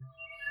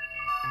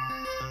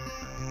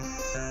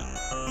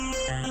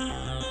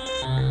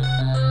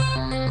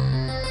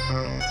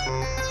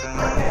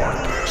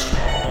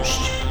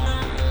host.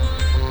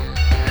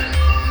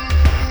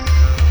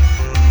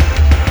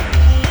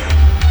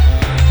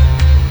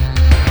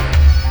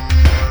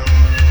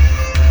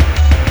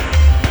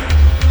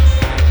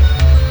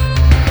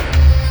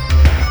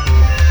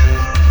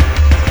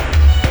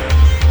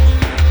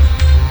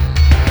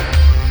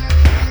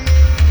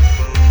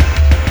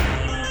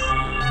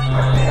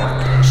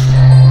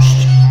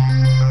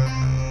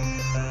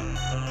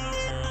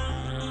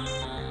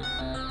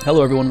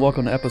 Hello everyone,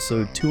 welcome to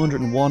episode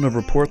 201 of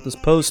Report This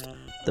Post,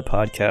 the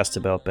podcast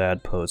about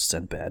bad posts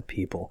and bad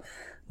people.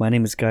 My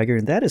name is Geiger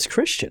and that is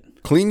Christian.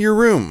 Clean your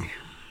room.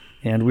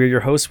 And we're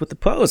your hosts with the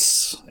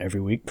posts. Every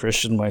week,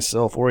 Christian,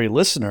 myself, or a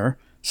listener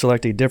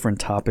select a different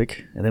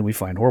topic, and then we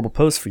find horrible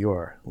posts for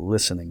your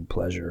listening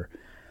pleasure.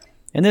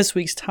 And this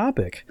week's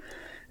topic,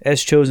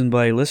 as chosen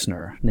by a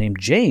listener named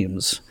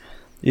James,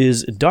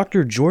 is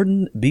Dr.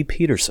 Jordan B.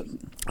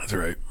 Peterson. That's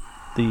right.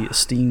 The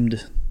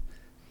esteemed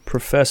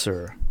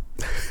professor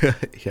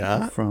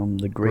Yeah. from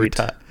the great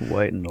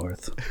white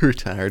north.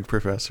 Retired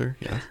professor.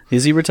 Yeah.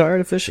 Is he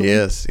retired officially?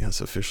 Yes,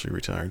 officially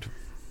retired.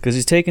 Because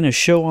he's taking a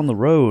show on the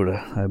road,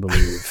 I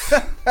believe.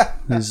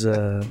 He's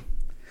now,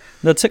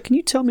 can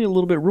you tell me a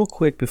little bit real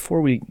quick before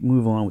we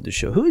move on with the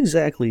show? Who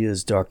exactly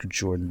is Dr.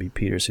 Jordan B.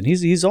 Peterson?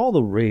 He's all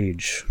the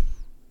rage,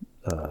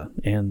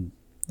 and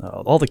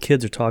all the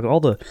kids are talking. All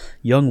the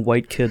young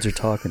white kids are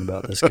talking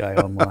about this guy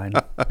online.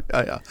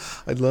 Yeah,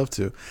 I'd love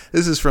to.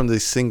 This is from the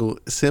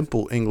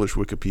simple English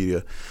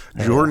Wikipedia.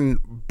 Jordan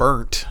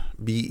Bernt,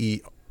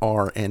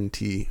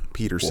 B-E-R-N-T,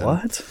 Peterson.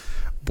 What?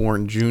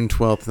 Born June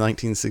 12th,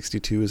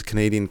 1962, is a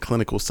Canadian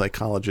clinical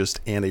psychologist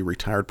and a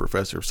retired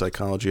professor of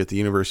psychology at the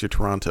University of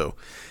Toronto.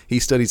 He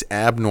studies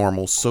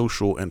abnormal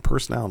social and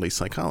personality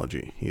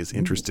psychology. He is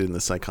interested in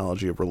the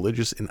psychology of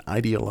religious and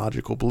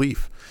ideological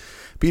belief.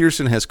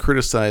 Peterson has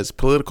criticized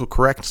political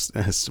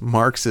correctness,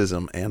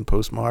 Marxism, and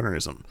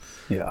postmodernism.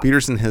 Yeah.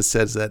 Peterson has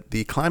said that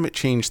the climate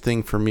change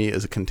thing for me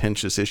is a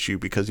contentious issue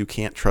because you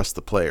can't trust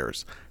the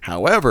players.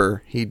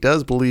 However, he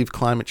does believe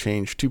climate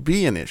change to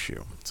be an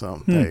issue.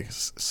 So, hey,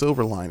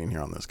 silver lining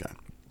here on this guy.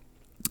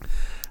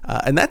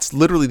 And that's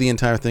literally the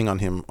entire thing on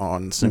him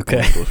on Simple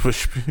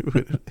English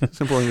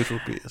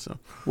Wikipedia. So.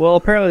 Well,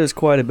 apparently there's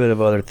quite a bit of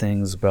other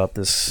things about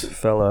this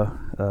fella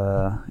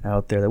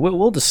out there that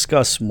we'll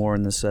discuss more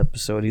in this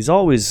episode.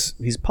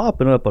 He's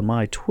popping up on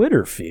my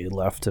Twitter feed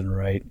left and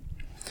right.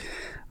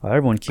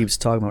 Everyone keeps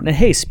talking about. And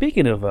hey,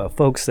 speaking of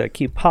folks that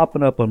keep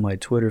popping up on my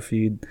Twitter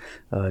feed,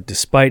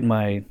 despite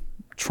my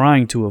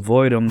trying to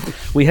avoid them,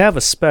 we have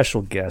a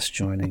special guest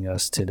joining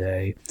us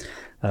today.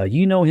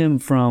 You know him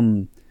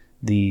from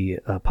the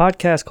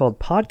podcast called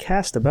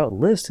Podcast About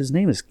List. His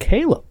name is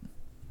Caleb.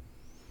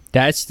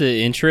 That's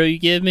the intro you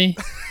give me?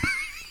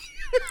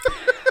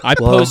 I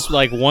post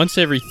like once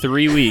every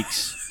 3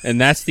 weeks, and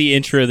that's the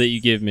intro that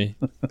you give me.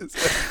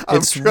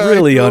 It's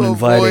really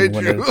uninviting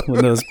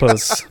when those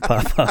posts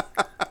pop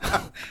up.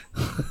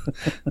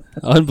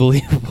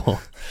 Unbelievable.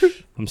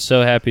 I'm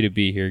so happy to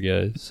be here,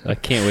 guys. I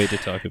can't wait to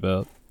talk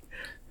about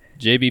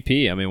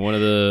JBP. I mean, one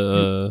of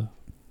the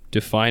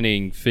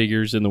defining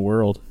figures in the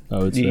world, I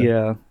would say.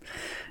 Yeah.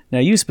 Now,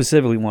 you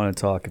specifically want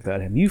to talk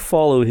about him. You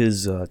follow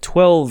his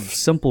 12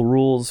 simple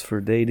rules for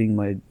dating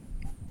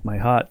my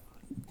hot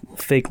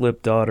fake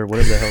lip daughter,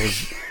 whatever the hell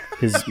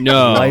his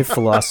life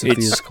philosophy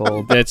is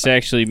called. That's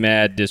actually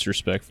mad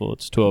disrespectful.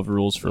 It's 12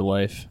 rules for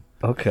life.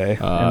 Okay.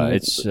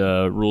 It's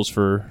rules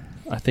for,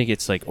 I think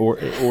it's like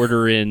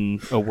order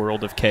in a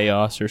world of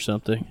chaos or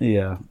something.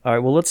 Yeah. All right,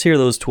 well, let's hear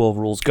those 12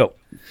 rules. Go.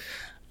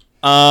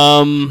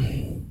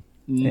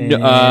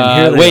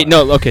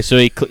 Okay, so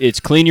it's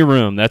clean your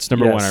room. That's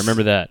number one. I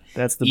remember that.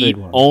 That's the big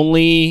one.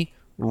 Only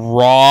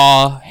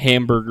raw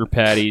hamburger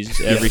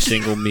patties every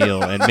single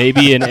meal, and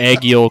maybe an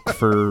egg yolk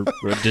for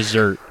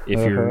dessert if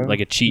you're like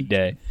a cheat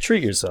day.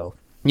 Treat yourself.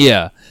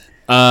 Yeah.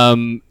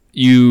 No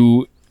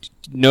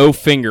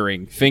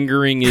fingering.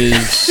 Fingering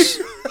is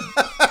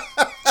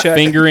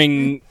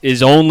fingering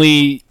is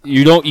only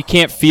you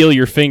can't feel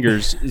your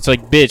fingers. It's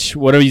like, bitch,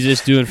 what are you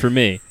just doing for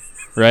me?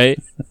 Right?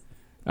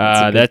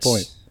 That's a good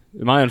point.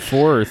 Am I on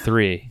 4 or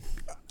 3?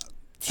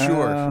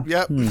 Sure.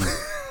 Yep.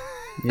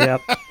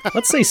 Yep.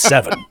 Let's say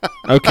 7.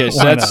 Okay,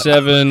 so that's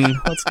 7.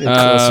 Let's get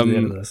close to the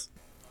end of this.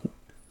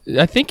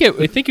 I think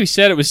we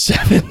said it was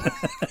 7. I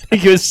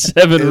think it was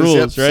 7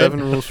 rules, right? 7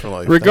 rules for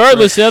life.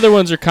 Regardless, the other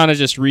ones are kind of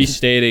just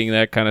restating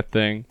that kind of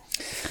thing.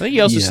 I think he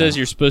also says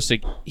you're supposed to.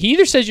 He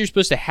either says you're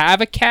supposed to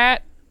have a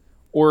cat,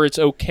 or it's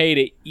okay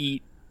to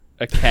eat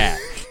a cat.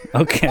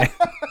 Okay.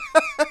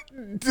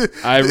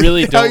 I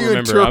really don't remember. How you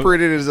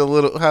interpret it is a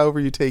little, however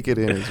you take it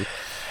in.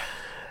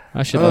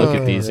 I should look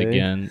at these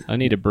again. I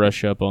need to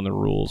brush up on the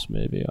rules,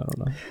 maybe. I don't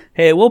know.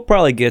 Hey, we'll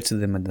probably get to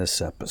them in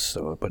this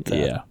episode. But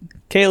yeah.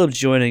 Caleb's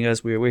joining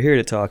us. We're here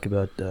to talk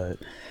about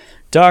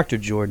Dr.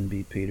 Jordan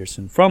B.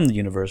 Peterson from the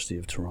University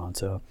of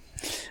Toronto.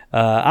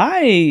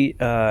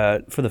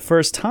 For the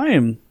first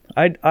time,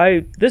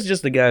 this is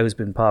just the guy who's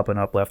been popping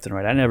up left and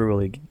right. I never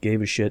really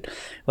gave a shit.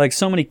 Like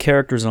so many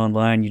characters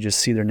online, you just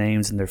see their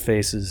names and their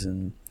faces,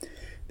 and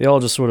they all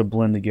just sort of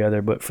blend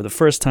together. But for the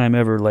first time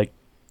ever, like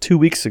 2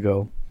 weeks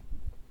ago,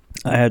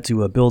 I had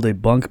to build a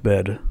bunk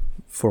bed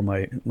for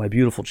my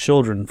beautiful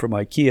children from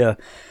IKEA,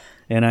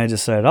 and I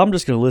decided I'm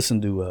just going to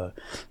listen to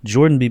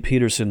Jordan B.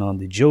 Peterson on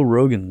the Joe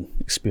Rogan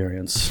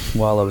Experience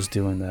while I was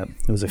doing that.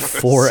 It was a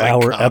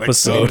 4-hour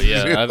episode. Oh,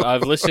 yeah,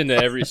 I've listened to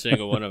every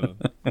single one of them.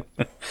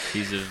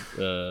 He's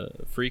a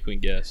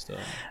frequent guest.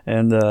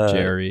 And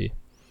Jerry.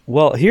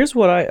 Well, here's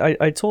what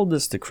I told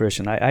this to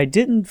Christian. I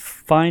didn't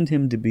find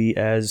him to be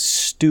as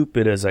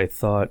stupid as I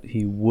thought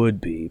he would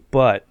be,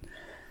 but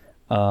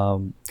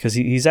because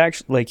he's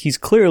actually like he's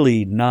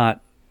clearly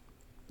not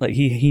like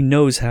he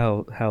knows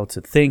how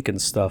to think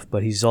and stuff,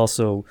 but he's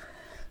also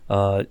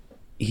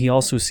he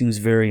also seems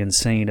very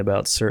insane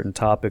about certain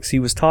topics. He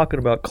was talking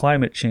about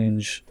climate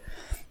change,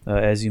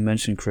 as you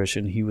mentioned,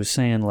 Christian. He was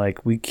saying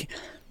like we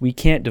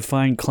can't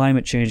define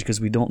climate change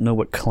because we don't know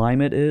what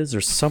climate is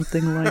or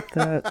something like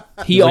that.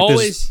 He like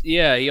always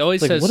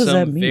like, has what does that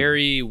some mean?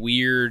 very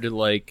weird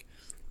like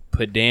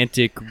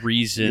pedantic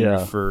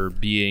reason for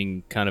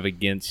being kind of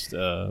against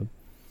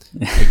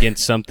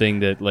something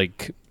that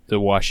like the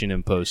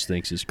Washington Post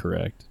thinks is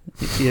correct.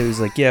 Yeah, he was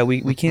like,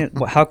 we can't.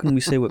 How can we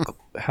say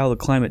how the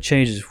climate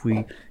changes if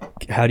we?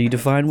 How do you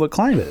define what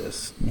climate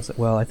is? I was like,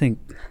 well, I think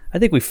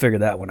we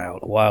figured that one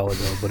out a while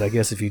ago. But I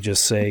guess if you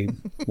just say,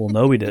 well,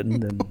 no, we didn't,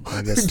 then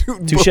I guess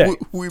touche.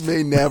 We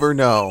may never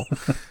know.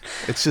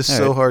 It's just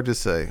so hard to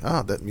say.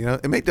 Oh, that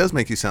it does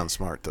make you sound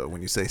smart though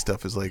when you say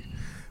stuff is like,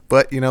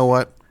 but you know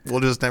what?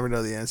 We'll just never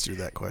know the answer to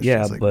that question.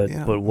 Yeah, like,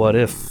 but what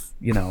if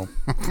and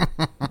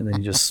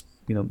then you just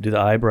do the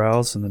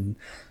eyebrows, and then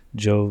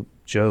Joe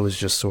is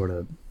just sort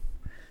of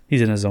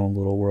he's in his own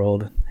little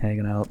world,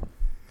 hanging out.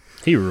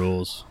 He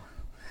rules.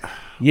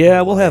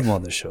 Yeah, we'll have him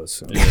on the show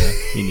soon. Yeah,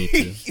 you need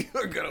to.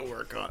 We're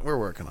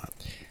working on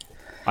it.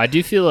 I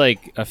feel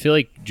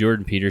like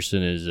Jordan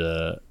Peterson is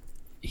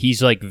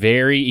he's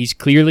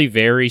clearly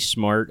very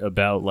smart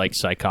about like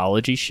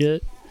psychology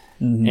shit.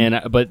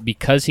 Mm-hmm. But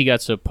because he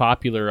got so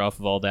popular off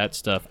of all that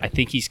stuff, I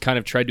think he's kind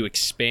of tried to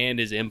expand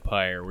his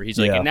empire. Where he's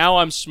like, and now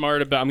I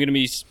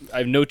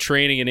have no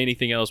training in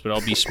anything else, but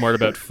I'll be smart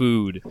about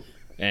food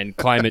and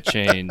climate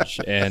change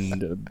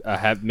and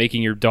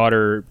making your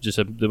daughter just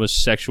the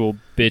most sexual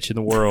bitch in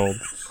the world.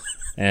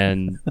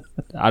 And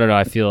I don't know.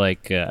 I feel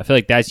like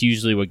that's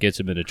usually what gets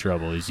him into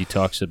trouble. Is he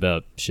talks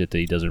about shit that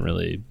he doesn't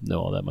really know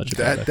all that much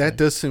about. That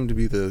does seem to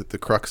be the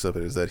crux of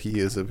it. Is that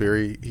he's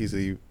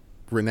a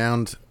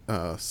renowned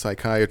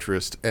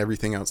psychiatrist.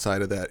 Everything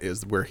outside of that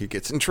is where he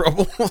gets in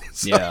trouble.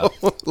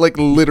 Like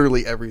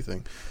literally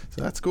everything.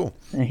 So that's cool.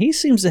 And he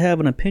seems to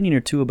have an opinion or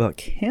two about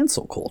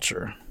cancel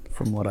culture,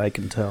 from what I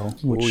can tell.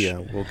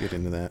 We'll get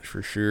into that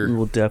for sure. We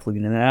will definitely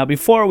get into that. Now,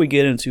 before we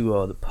get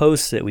into the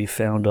posts that we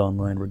found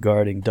online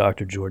regarding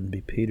Dr. Jordan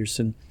B.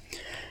 Peterson,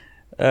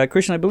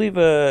 Christian, I believe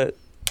our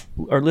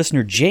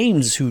listener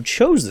James, who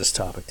chose this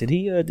topic, did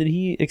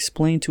he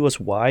explain to us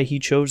why he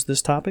chose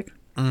this topic?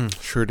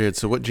 Sure did.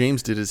 So what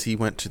James did is he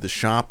went to the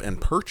shop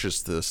and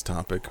purchased this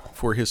topic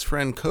for his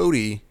friend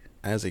Cody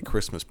as a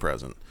Christmas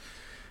present.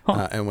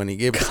 And when he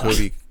gave it to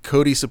Cody,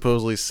 Cody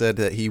supposedly said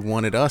that he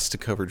wanted us to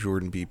cover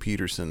Jordan B.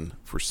 Peterson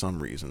for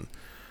some reason.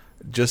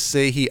 Just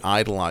say he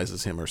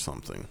idolizes him or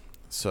something.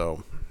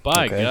 So,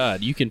 by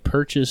God, you can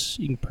purchase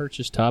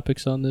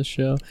topics on this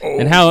show. Oh,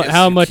 and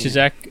how much is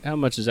that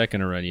going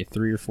to run you?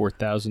 $3,000 or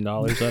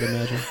 $4,000, I'd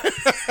imagine.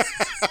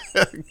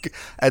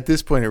 At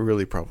this point, it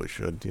really probably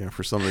should.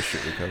 For some of the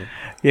shit we covered.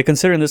 Yeah,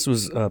 considering this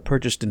was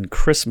purchased in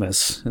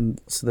Christmas,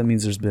 and so that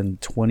means there's been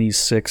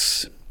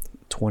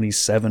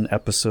 27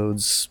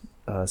 episodes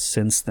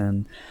since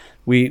then.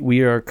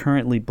 We are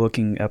currently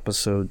booking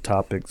episode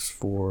topics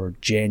for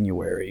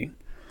January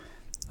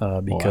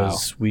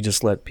because we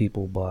just let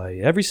people buy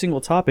every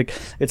single topic.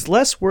 It's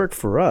less work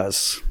for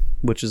us,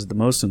 which is the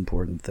most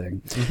important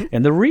thing. Mm-hmm.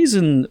 And the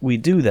reason we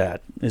do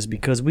that is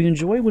because we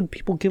enjoy when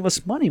people give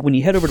us money. When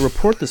you head over to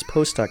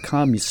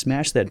reportthispost.com, you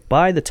smash that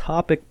buy the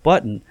topic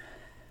button,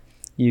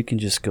 you can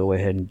just go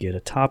ahead and get a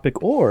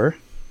topic. Or,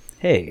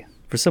 hey,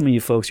 for some of you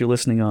folks, you're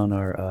listening on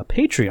our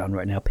Patreon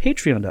right now,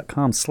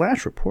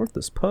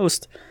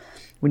 patreon.com/reportthispost.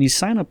 When you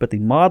sign up at the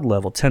mod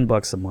level,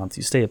 $10 a month,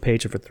 you stay a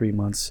patron for 3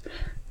 months.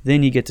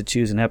 Then you get to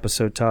choose an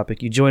episode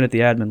topic. You join at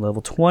the admin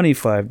level,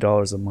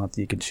 $25 a month.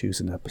 You can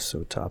choose an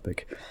episode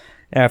topic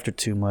after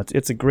 2 months.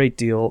 It's a great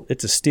deal.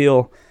 It's a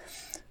steal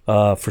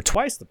for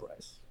twice the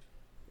price.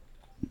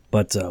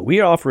 But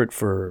we offer it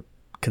for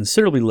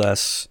considerably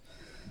less,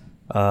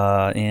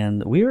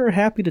 and we are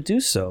happy to do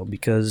so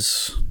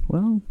because,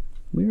 well,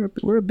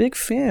 we're a big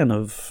fan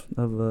of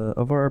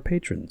our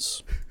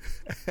patrons.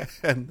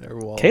 And their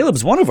wallet.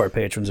 Caleb's one of our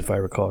patrons, if I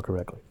recall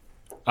correctly.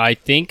 I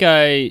think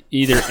I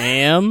either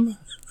am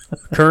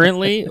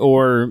currently,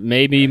 or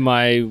maybe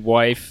my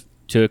wife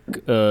took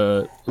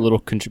a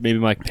little. Maybe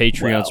my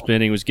Patreon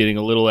spending was getting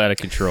a little out of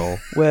control.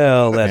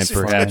 Well, that's and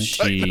perhaps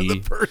she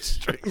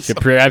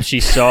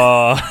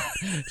saw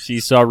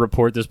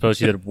report this post.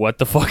 She said, "What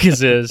the fuck is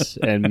this?"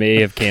 and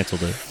may have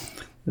canceled it.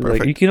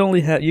 Like you can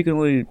only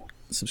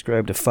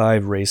subscribe to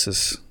 5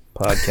 racist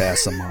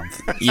podcasts a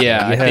month.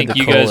 Yeah, You I had think to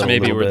you cull guys it a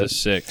maybe little were bit. the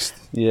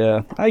sixth.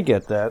 Yeah, I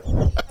get that.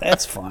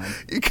 That's fine.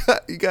 You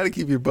got to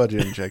keep your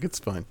budget in check. It's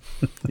fine.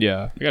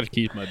 Yeah, I got to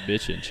keep my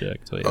bitch in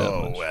check. Tell you that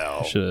much. well.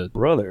 I should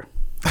Brother.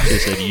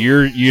 have said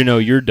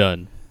you're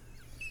done,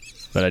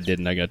 but I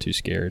didn't. I got too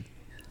scared.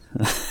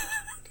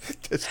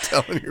 Just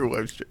telling your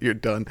wife you're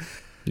done.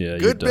 Yeah,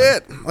 Good you're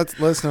done. bit.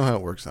 Let us know how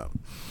it works out.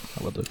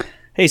 I love it.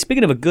 Hey,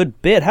 speaking of a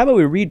good bit, how about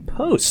we read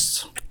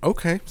posts?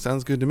 Okay,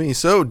 sounds good to me.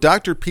 So,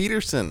 Dr.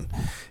 Peterson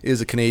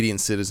is a Canadian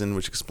citizen,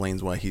 which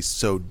explains why he's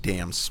so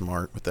damn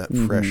smart with that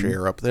fresh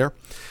air up there.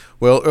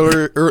 Well,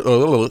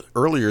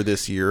 earlier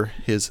this year,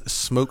 his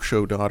smoke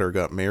show daughter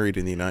got married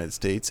in the United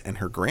States, and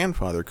her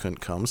grandfather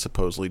couldn't come,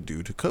 supposedly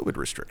due to COVID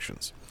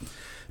restrictions.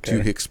 To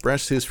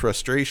express his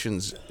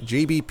frustrations,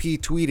 JBP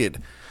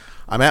tweeted,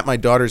 "I'm at my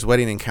daughter's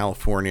wedding in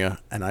California,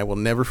 and I will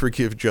never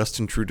forgive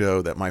Justin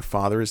Trudeau that my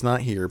father is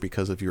not here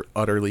because of your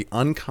utterly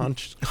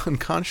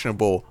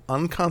unconscionable,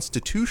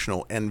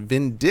 unconstitutional, and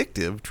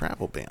vindictive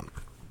travel ban."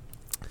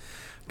 A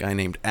guy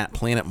named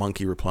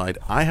 @PlanetMonkey replied,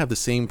 "I have the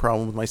same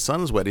problem with my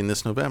son's wedding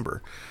this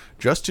November.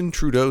 Justin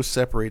Trudeau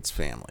separates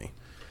family."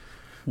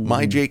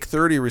 My Jake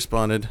 30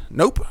 responded,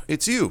 "Nope,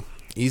 it's you.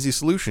 Easy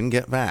solution,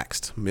 get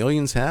vaxxed.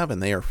 Millions have,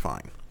 and they are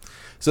fine."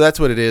 So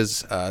that's what it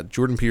is.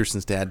 Jordan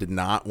Peterson's dad did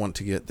not want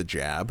to get the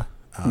jab.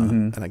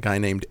 And a guy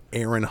named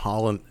Aaron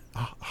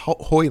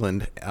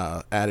Hoyland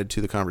added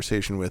to the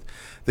conversation with,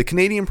 "The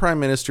Canadian Prime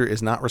Minister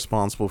is not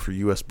responsible for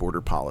U.S.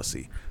 border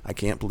policy. I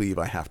can't believe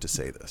I have to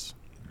say this."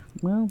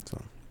 Well,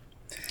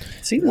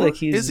 it seems like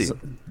he's. is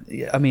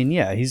Yeah, I mean,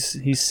 yeah, he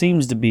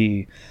seems to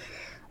be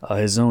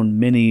his own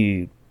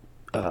mini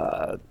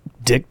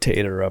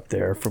dictator up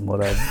there, from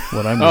what I'm.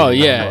 Oh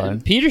reading yeah,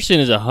 online. Peterson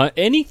is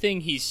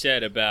anything he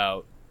said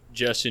about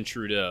Justin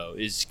Trudeau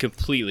is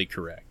completely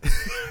correct.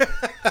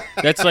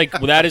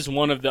 That is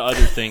one of the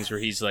other things where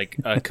he's like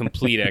a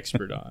complete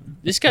expert on.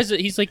 This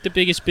he's like the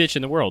biggest bitch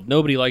in the world.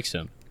 Nobody likes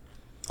him.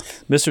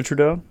 Mr.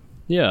 Trudeau.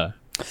 Yeah.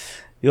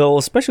 Well,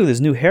 especially with his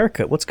new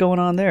haircut. What's going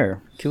on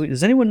there?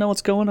 Does anyone know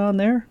what's going on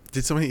there?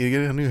 Did somebody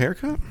get a new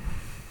haircut?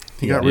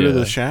 He got rid of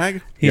the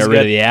shag? Got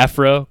rid of the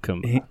afro?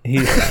 Come on.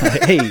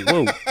 Hey,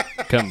 whoa.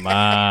 Come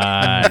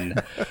on.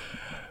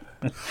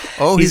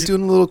 Oh, he's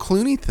doing a little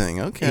Clooney thing.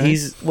 Okay.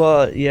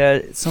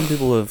 Some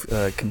people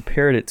have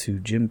compared it to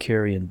Jim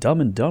Carrey in Dumb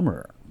and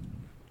Dumber.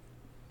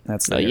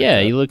 That's the Yeah,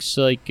 haircut. he looks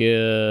like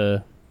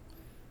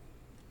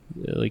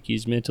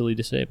he's mentally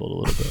disabled a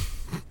little bit.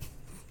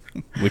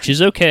 Which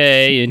is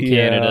okay in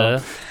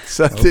Canada.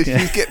 So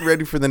he's getting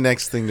ready for the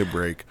next thing to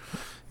break.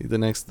 The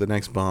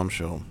next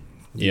bombshell.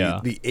 Yeah.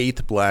 The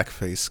 8th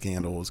blackface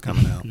scandal is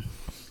coming out.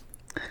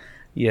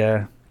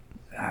 Yeah.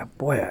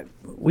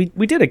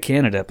 We did a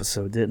Canada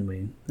episode, didn't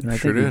we? And I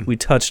Sure think did. we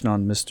touched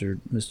on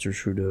Mr.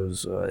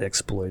 Trudeau's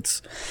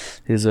exploits,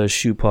 his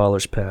shoe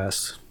polish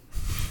past.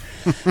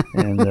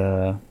 And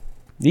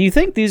do you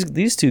think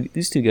these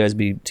two guys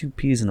be two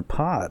peas in a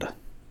pod?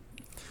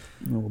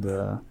 Old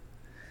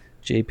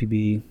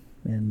JPB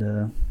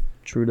and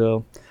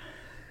Trudeau.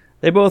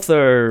 They both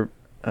are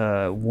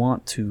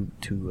want to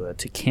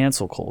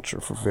cancel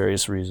culture for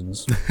various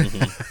reasons.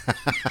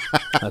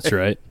 That's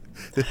right.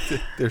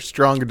 They're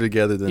stronger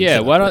together than Yeah,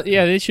 separate.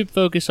 they should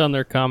focus on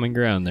their common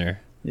ground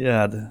there.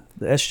 Yeah, the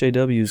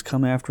SJWs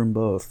come after them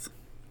both.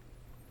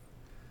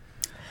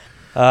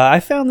 I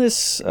found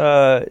this.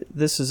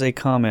 This is a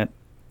comment.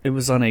 It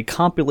was on a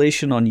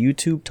compilation on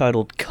YouTube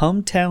titled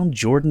 "Cumtown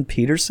Jordan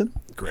Peterson,"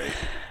 Great.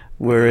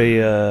 where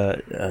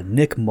a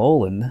Nick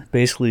Mullen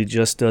basically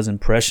just does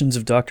impressions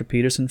of Dr.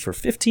 Peterson for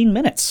 15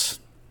 minutes.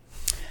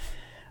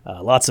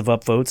 Lots of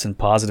upvotes and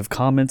positive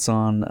comments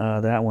on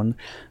that one.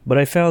 But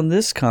I found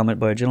this comment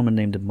by a gentleman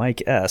named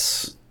Mike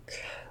S.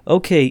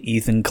 "Okay,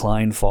 Ethan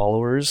Klein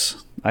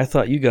followers. I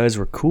thought you guys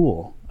were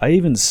cool. I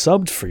even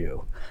subbed for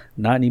you.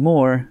 Not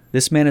anymore.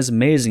 This man is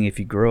amazing if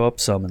you grow up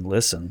some and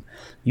listen.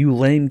 You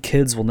lame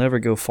kids will never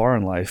go far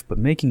in life, but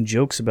making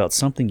jokes about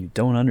something you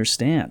don't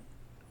understand."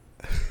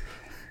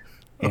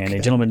 And a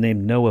gentleman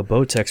named Noah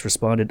Botex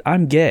responded,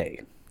 "I'm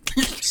gay."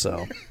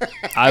 So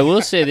I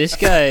will say this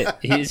guy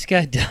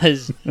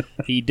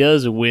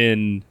does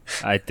win,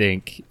 I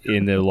think,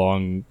 in the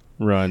long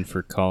run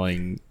for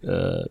calling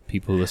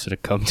people who listen to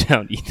Come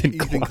Down Ethan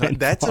Klein.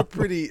 That's a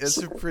pretty.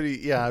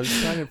 Yeah, I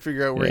was trying to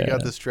figure out where he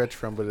got the stretch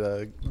from,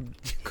 but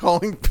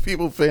calling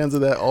people fans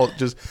of that, all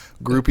just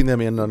grouping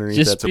them in underneath.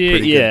 That's a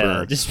pretty good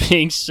burn. Just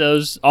being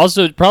so.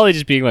 Also, probably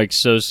just being like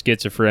so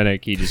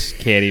schizophrenic, he just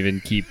can't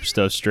even keep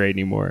stuff straight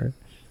anymore.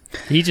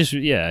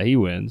 He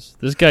wins.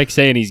 This guy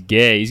saying he's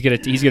gay, he's gonna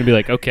be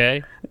like,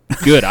 okay,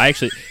 good.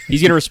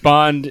 He's gonna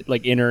respond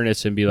like in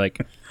earnest and be like,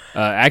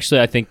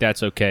 actually, I think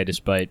that's okay,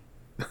 despite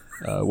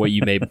what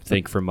you may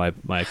think from my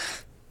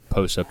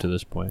posts up to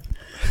this point.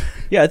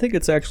 yeah, I think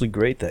it's actually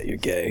great that you're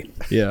gay.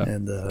 Yeah,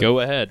 And go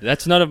ahead.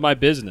 That's none of my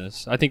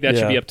business. I think that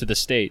should be up to the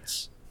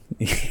states.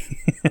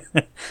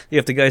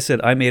 If the guy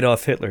said I'm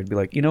Adolf Hitler, he'd be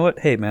like, you know what?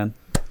 Hey, man,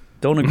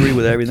 don't agree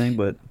with everything,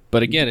 but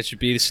But again, it should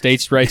be the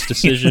states' rights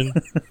decision.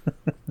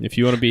 If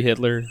you want to be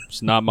Hitler,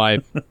 it's not my.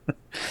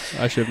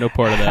 I should have no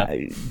part of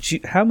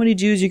that. How many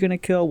Jews are you going to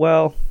kill?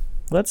 Well,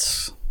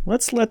 let's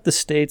let the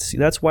states.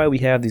 That's why we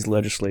have these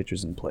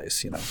legislatures in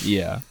place.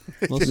 Yeah,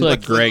 let's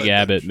let Greg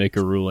Abbott make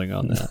a ruling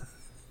on that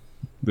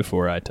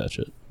before I touch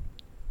it.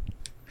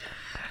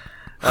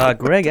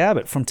 Greg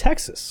Abbott from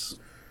Texas.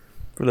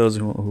 For those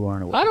who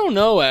aren't aware, I don't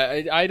know.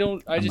 I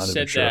don't. I just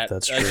said sure that. if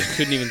that's I true. just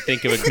couldn't even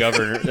think of a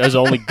governor. That was the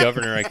only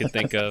governor I could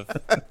think of.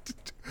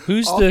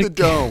 Who's Off the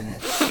dome.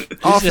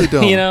 Off the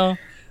dome. You know,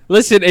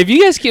 listen. If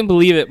you guys can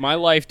believe it, my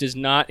life does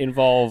not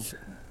involve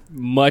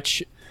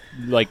much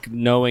like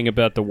knowing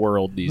about the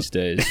world these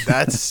days.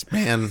 That's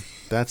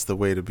the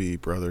way to be,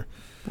 brother.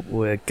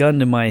 Boy, a gun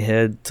to my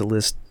head to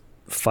list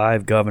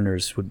 5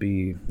 governors would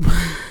be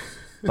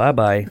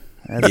bye.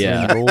 That's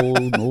Yeah.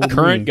 old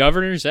Current me.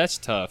 governors, that's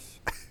tough.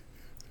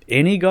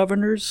 Any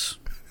governors?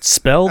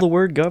 Spell the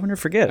word governor.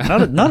 Forget it.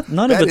 None of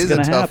That it's is a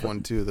going to tough happen.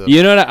 one too, though.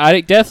 You know what?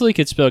 I definitely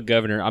could spell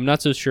governor. I'm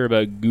not so sure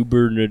about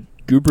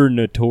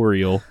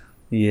gubernatorial.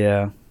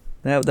 Yeah,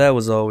 that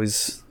was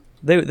always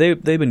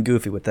they've been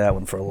goofy with that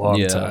one for a long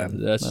Yeah,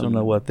 time. that's I don't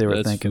know what they were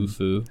that's thinking.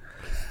 Foo-foo.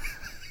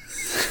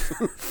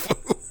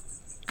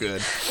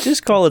 Good.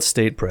 Just call it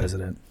state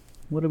president.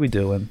 What are we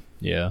doing?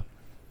 Yeah.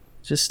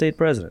 Just state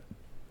president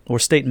or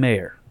state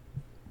mayor.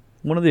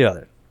 One or the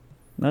other.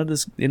 None of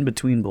this in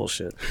between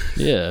bullshit.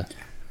 Yeah.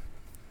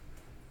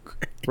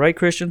 Right,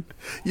 Christian?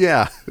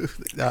 Yeah.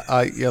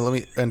 Let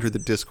me enter the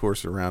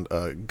discourse around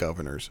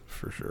governors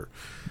for sure.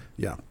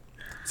 Yeah.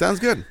 Sounds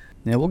good.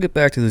 Yeah, we'll get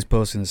back to this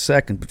post in a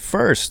second, but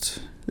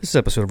first, this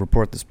episode of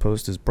Report This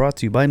Post is brought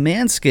to you by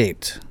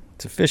Manscaped.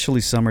 It's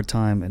officially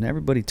summertime, and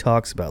everybody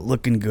talks about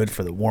looking good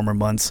for the warmer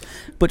months,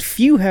 but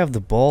few have the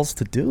balls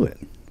to do it.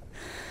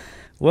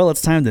 Well,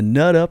 it's time to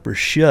nut up or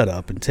shut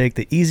up and take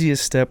the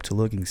easiest step to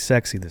looking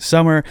sexy this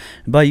summer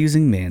by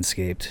using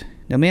Manscaped.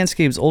 Now,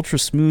 Manscaped's Ultra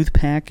Smooth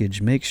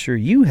package makes sure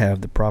you have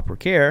the proper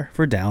care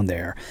for down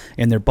there,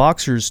 and their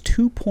Boxers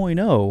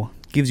 2.0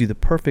 gives you the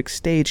perfect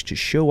stage to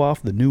show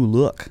off the new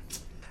look.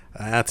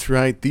 That's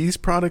right. These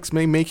products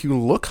may make you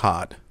look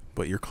hot,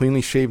 but your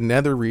cleanly shaved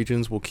nether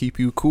regions will keep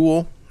you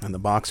cool, and the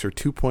Boxer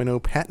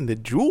 2.0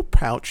 patented jewel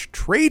pouch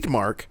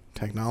trademark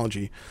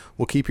technology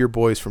will keep your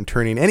boys from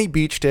turning any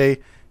beach day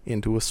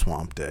into a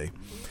swamp day.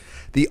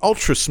 The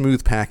Ultra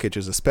Smooth package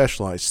is a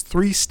specialized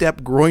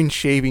 3-step groin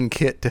shaving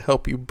kit to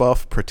help you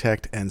buff,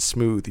 protect, and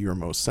smooth your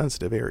most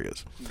sensitive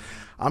areas.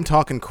 I'm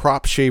talking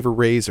crop shaver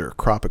razor,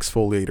 crop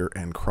exfoliator,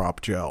 and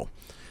crop gel.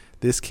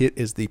 This kit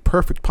is the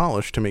perfect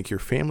polish to make your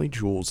family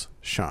jewels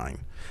shine.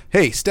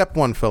 Hey, step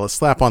 1, fellas,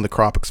 slap on the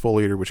crop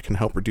exfoliator, which can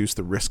help reduce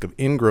the risk of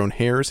ingrown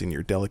hairs in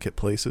your delicate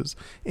places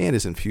and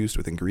is infused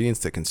with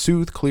ingredients that can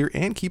soothe, clear,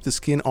 and keep the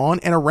skin on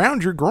and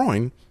around your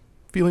groin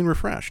feeling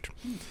refreshed.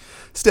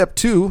 Step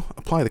 2,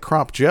 apply the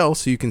crop gel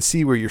so you can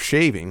see where you're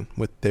shaving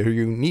with their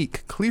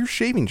unique clear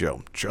shaving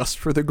gel just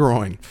for the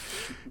groin.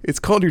 It's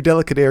called your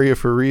delicate area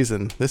for a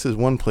reason. This is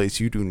one place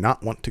you do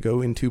not want to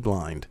go into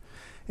blind.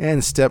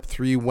 And step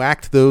 3,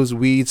 whacked those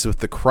weeds with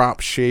the crop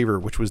shaver,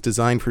 which was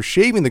designed for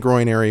shaving the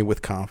groin area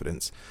with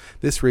confidence.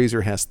 This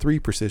razor has 3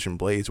 precision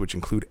blades, which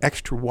include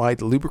extra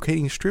wide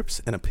lubricating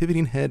strips and a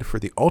pivoting head for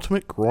the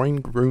ultimate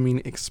groin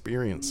grooming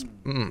experience.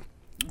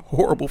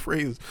 Horrible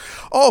phrase.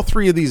 All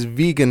 3 of these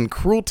vegan,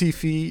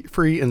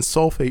 cruelty-free, and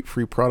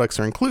sulfate-free products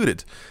are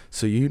included,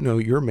 so you know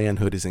your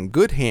manhood is in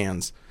good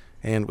hands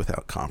and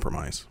without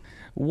compromise.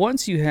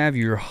 Once you have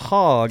your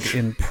hog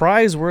in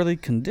prize-worthy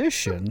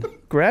condition,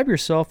 grab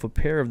yourself a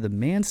pair of the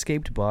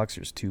Manscaped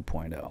Boxers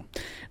 2.0.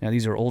 Now,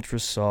 these are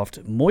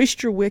ultra-soft,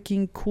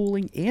 moisture-wicking,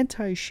 cooling,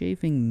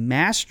 anti-chafing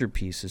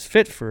masterpieces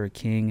fit for a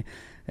king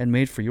and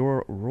made for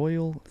your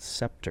royal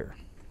scepter.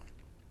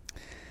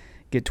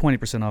 Get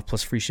 20% off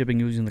plus free shipping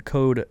using the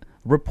code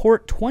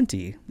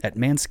REPORT20 at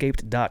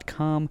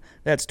manscaped.com.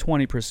 That's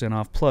 20%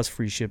 off plus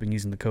free shipping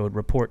using the code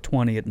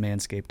REPORT20 at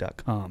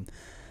manscaped.com.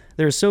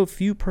 There are so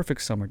few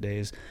perfect summer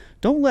days.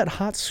 Don't let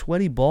hot,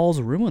 sweaty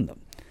balls ruin them.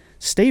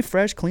 Stay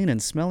fresh, clean,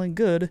 and smelling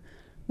good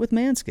with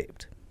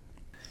Manscaped.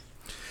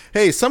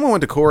 Hey, someone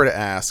went to Quora to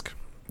ask,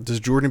 does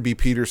Jordan B.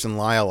 Peterson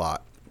lie a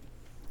lot?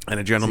 And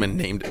a gentleman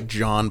named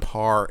John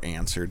Parr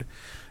answered,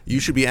 you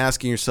should be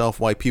asking yourself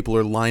why people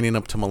are lining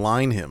up to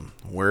malign him.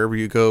 Wherever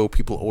you go,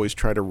 people always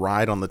try to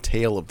ride on the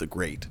tail of the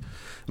great.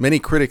 Many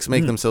critics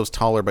make themselves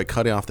taller by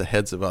cutting off the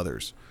heads of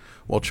others.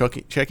 While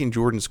checking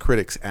Jordan's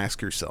critics,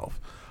 ask yourself,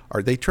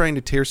 are they trying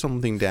to tear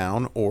something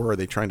down, or are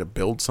they trying to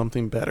build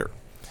something better?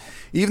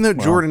 Even though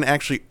Jordan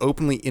actually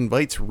openly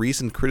invites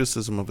recent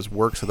criticism of his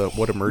work so that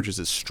what emerges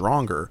is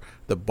stronger,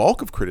 the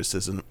bulk of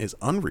criticism is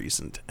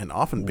unreasoned and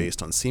often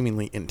based on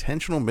seemingly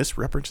intentional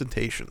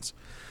misrepresentations.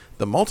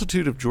 The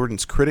multitude of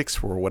Jordan's critics,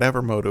 for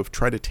whatever motive,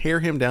 try to tear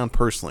him down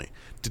personally,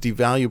 to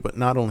devalue but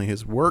not only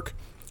his work,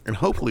 and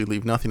hopefully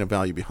leave nothing of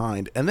value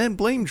behind, and then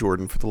blame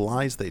Jordan for the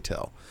lies they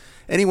tell.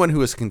 Anyone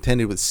who has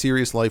contended with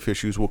serious life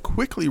issues will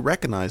quickly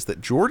recognize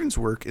that Jordan's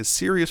work is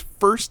serious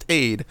first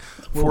aid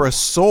for a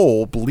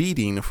soul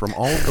bleeding from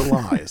all of the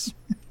lies.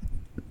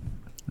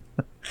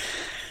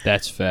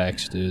 That's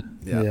facts, dude.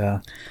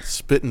 Yeah.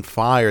 Spitting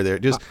fire there.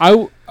 Just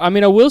I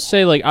mean, I will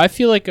say, like, I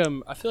feel like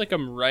I'm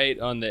right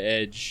on the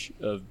edge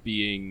of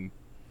being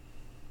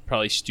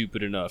probably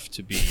stupid enough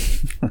to be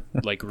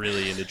like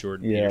really into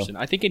Jordan Peterson.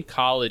 I think in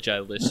college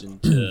I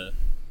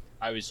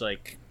was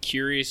like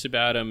curious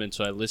about him, and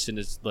so I listened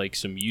to like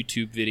some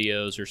YouTube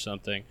videos or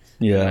something.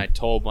 Yeah. And I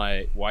told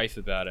my wife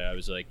about it. I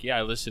was like, "Yeah,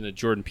 I listened to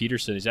Jordan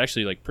Peterson. He's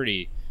actually like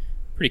pretty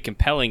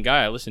compelling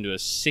guy." I listened to a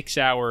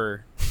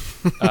 6-hour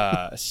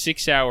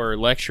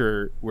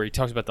lecture where he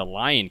talks about the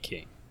Lion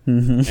King.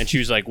 Mm-hmm. And she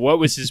was like, "What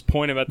was his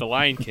point about the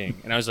Lion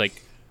King?" And I was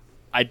like,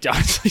 I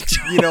honestly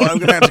don't I'm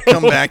going to have to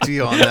come back to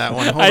you on that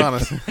one. Hold on a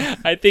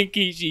second. I think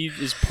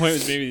his point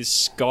was maybe the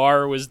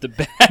Scar was the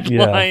bad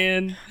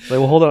lion. Like,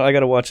 well, hold on. I got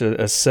to watch a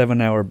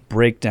 7-hour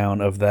breakdown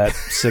of that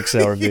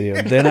 6-hour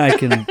video. Then I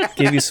can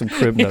give you some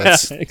crib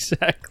notes. Yeah,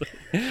 exactly.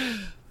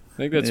 I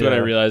think that's what I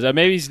realized.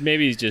 Maybe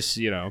he's just,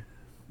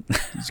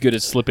 he's good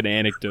at slipping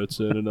anecdotes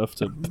in enough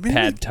to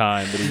pad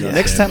time. But he's not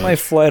Next time I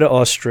fly to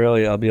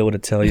Australia, I'll be able to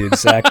tell you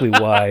exactly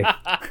why.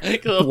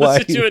 I'll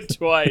listen to it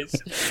twice.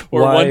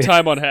 Or one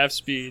time on half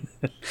speed.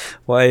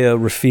 Why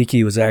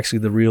Rafiki was actually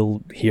the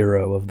real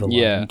hero of the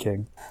Lion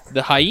King.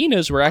 The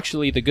hyenas were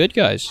actually the good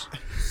guys.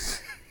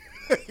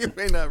 You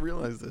may not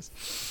realize this.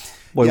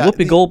 Boy,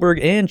 Whoopi Goldberg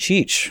and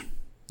Cheech.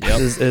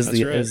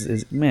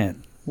 Yep,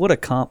 man, what a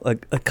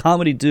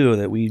comedy duo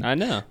that we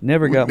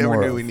never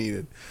knew we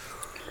needed.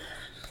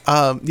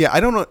 I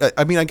don't know.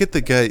 I mean, I get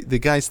the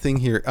guy's thing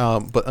here,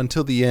 but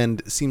until the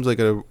end, it seems like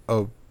a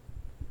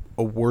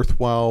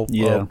worthwhile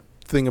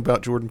thing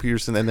about Jordan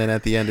Peterson, and then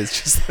at the end,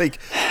 it's just like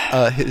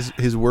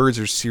his words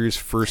are serious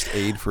first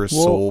aid for a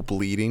soul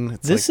bleeding.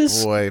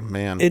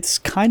 It's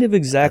kind of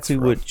exactly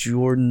what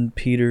Jordan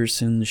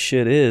Peterson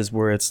shit is,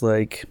 where it's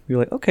like you're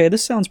like, okay,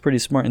 this sounds pretty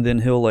smart, and then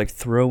he'll like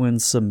throw in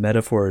some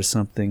metaphor or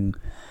something,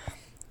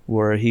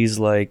 where he's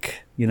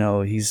like,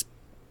 he's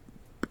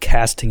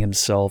casting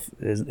himself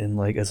as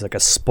like a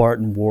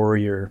Spartan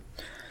warrior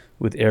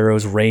with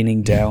arrows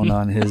raining down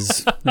on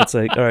his. It's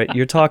like, all right,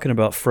 you're talking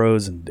about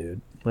Frozen, dude.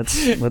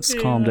 Let's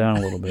calm down a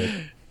little bit.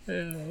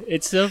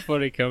 It's so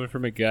funny coming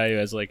from a guy who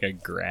has like a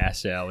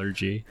grass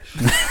allergy.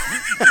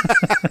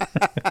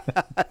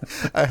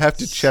 I have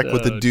to check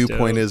what the dew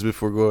point is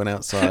before going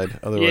outside.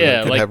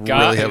 Otherwise, I could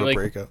really have a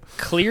breakup.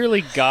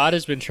 Clearly, God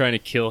has been trying to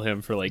kill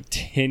him for like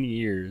 10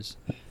 years,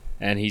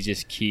 and he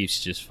just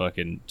keeps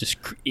fucking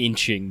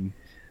inching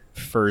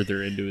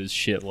further into his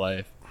shit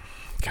life.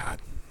 God,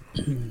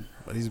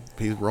 but he's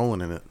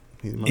rolling in it.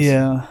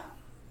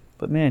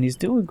 But man, he's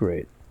doing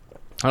great.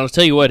 I'll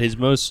tell you what, his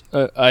most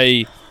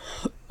I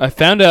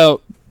found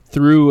out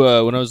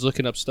through when I was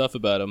looking up stuff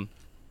about him,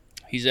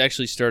 he's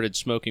actually started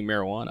smoking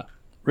marijuana.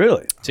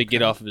 Really? To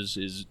get off of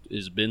his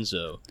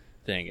benzo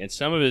thing. And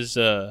some of his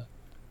I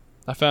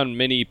found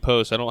many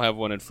posts. I don't have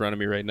one in front of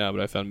me right now, but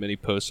I found many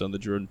posts on the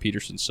Jordan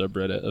Peterson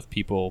subreddit of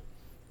people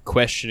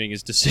questioning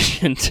his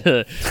decision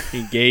to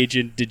engage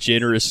in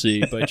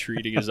degeneracy by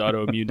treating his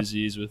autoimmune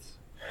disease with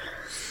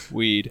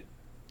weed.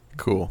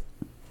 Cool.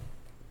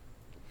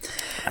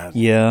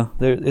 Yeah,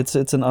 it's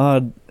an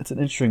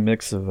interesting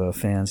mix of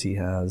fans he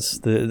has.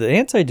 The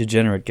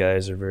anti-degenerate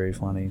guys are very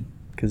funny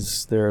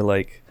because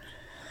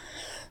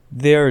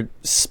they're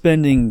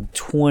spending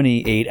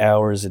 28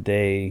 hours a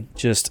day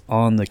just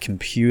on the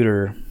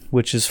computer,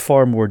 which is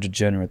far more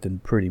degenerate than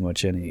pretty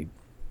much any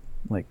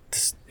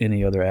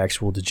other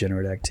actual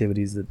degenerate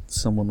activities that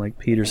someone like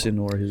Peterson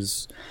or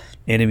his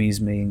enemies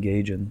may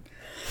engage in.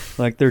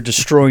 Like, they're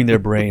destroying their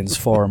brains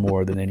far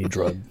more than any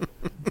drug.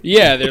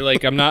 Yeah, they're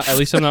like, I'm not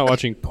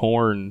watching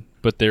porn,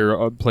 but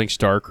they're playing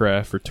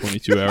StarCraft for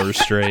 22 hours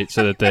straight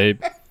so that they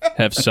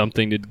have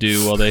something to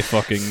do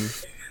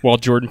while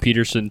Jordan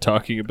Peterson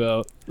talking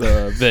about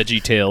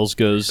Veggie Tales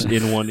goes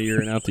in one ear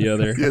and out the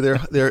other.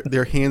 Yeah,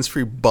 they're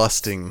hands-free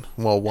busting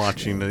while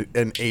watching an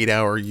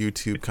 8-hour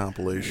YouTube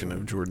compilation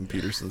of Jordan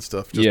Peterson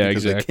stuff just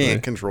because they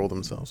can't control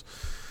themselves.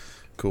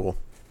 Cool.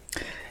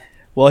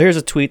 Well, here's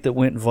a tweet that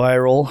went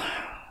viral.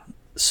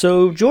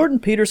 So Jordan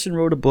Peterson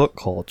wrote a book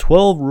called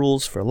 12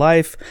 Rules for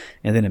Life,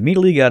 and then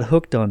immediately got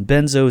hooked on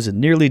benzos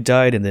and nearly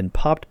died, and then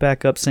popped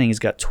back up saying he's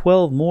got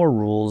 12 more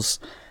rules.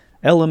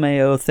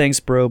 LMAO, thanks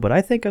bro, but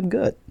I think I'm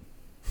good.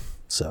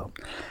 So,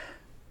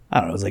 I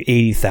don't know, it was like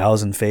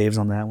 80,000 faves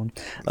on that one.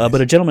 But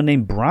a gentleman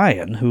named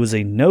Brian, who is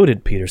a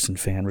noted Peterson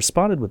fan,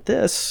 responded with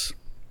this.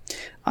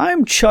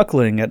 I'm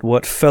chuckling at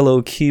what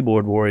fellow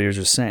keyboard warriors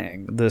are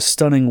saying. The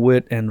stunning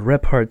wit and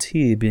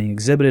repartee being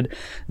exhibited,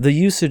 the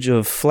usage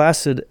of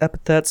flaccid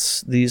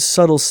epithets, these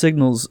subtle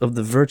signals of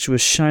the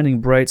virtuous shining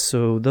bright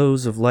so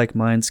those of like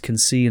minds can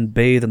see and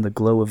bathe in the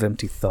glow of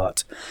empty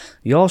thought.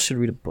 Y'all should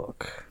read a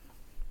book.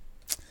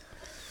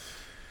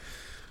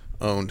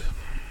 Owned.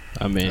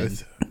 I mean,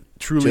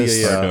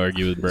 truly hard to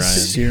argue with Brian.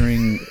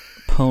 Searing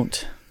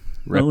pont.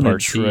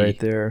 Repartee right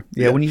there.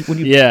 Yeah, when you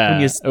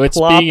it's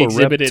plop being a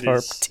exhibited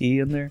repartee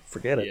in there,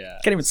 forget it. Yeah.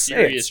 Can't even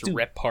say it. Serious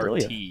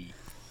repartee.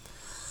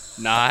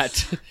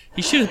 Not.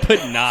 He should have put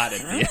 "not" at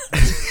the end.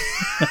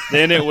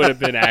 Then it would have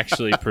been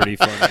actually pretty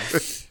funny.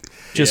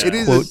 Just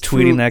Yeah. quote It is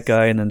tweeting true. that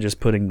guy and then just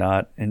putting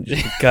not. And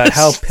God,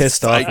 how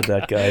pissed off would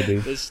that guy be?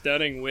 The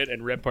stunning wit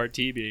and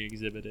repartee being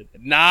exhibited.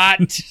 Not.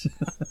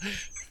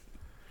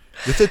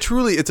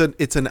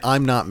 It's an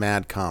I'm not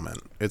mad comment.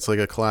 It's like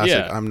a classic.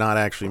 Yeah. I'm not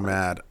actually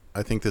mad.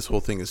 I think this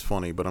whole thing is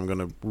funny, but I'm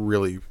gonna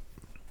really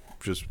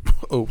just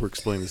over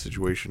explain the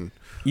situation.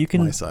 You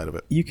can My side of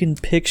it. you can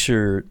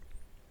picture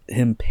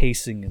him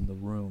pacing in the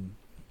room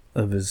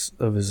of his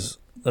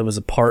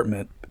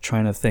apartment,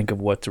 trying to think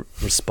of what to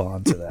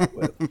respond to that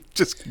with.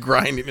 Just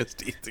grinding his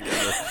teeth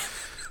together.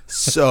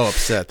 So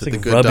upset that It's the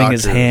like good rubbing doctor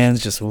his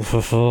hands, just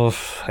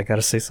I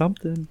gotta say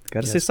something.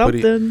 Gotta say Yes, but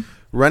something.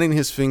 running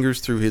his fingers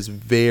through his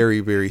very,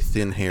 very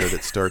thin hair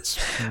that starts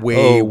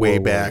way, Oh, way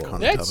whoa, back whoa. on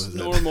the top of That's his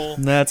head. normal.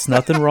 That's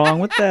nothing wrong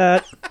with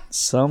that.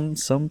 Some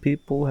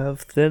people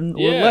have thin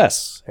or Yeah.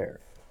 less hair.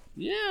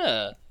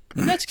 Yeah.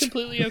 And that's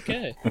completely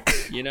okay.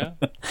 You know?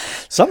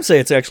 Some say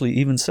it's actually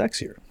even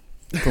sexier,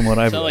 from what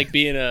I've It's not read. like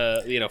being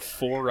a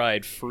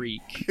four-eyed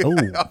freak. Oh,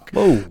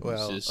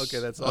 Well, It's just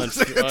okay, that's all.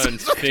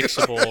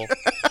 unfixable.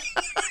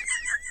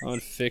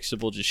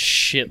 Unfixable, just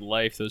shit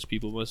life those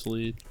people must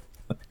lead.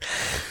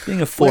 being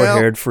a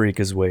four-haired freak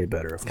is way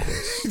better, of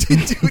course. Dude,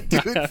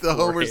 the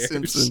Homer hairs.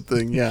 Simpson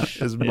thing, yeah,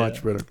 is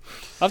much better.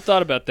 I've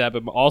thought about that,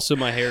 but also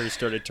my hair has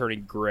started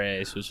turning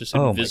gray, so it's just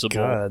Oh invisible.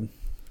 my god!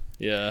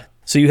 Yeah.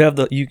 So you have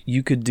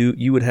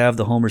you would have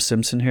the Homer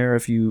Simpson hair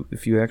if you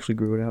actually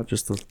grew it out,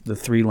 just the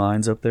three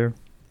lines up there.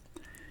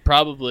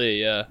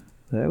 Probably, yeah.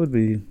 That would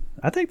be.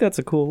 I think that's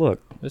a cool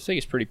look. I think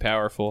it's pretty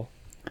powerful.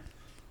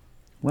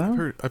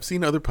 Well, I've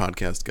seen other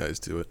podcast guys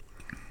do it.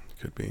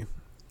 Could be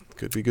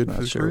good for not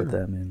the sure career. what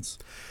that means.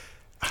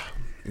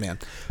 Man,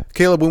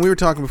 Caleb, when we were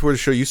talking before the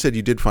show, you said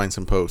you did find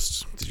some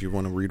posts. Did you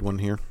want to read one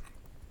here?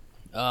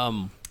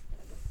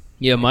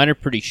 Yeah, mine are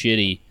pretty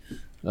shitty.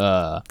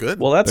 Good.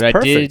 Well, that's But I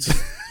perfect. did.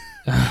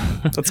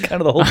 That's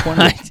kind of the whole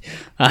point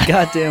of the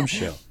goddamn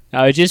show.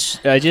 I just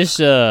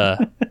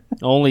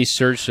only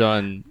searched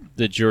on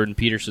the Jordan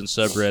Peterson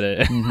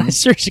subreddit. I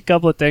searched a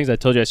couple of things. I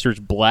told you I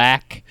searched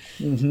black.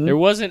 There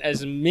wasn't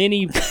as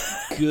many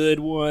good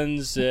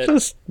ones.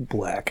 Just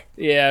black.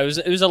 Yeah,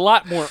 it was a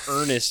lot more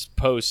earnest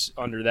posts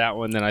under that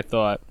one than I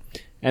thought.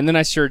 And then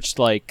I searched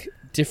like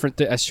different.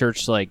 I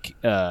searched like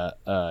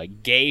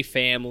gay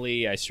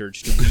family. I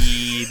searched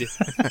weed,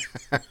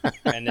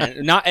 and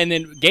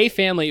then gay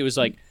family. It was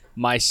like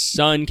my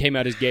son came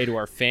out as gay to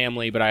our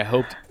family, but I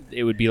hoped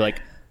it would be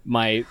like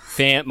my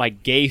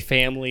gay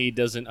family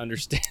doesn't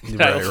understand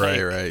that I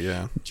like right,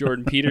 yeah.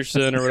 Jordan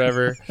Peterson or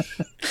whatever.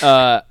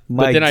 But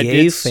My then I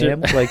gay did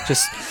family, like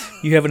just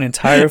you have an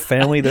entire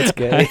family that's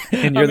gay,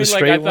 and you're the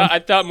straight one. I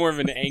thought more of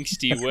an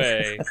angsty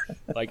way,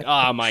 like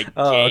my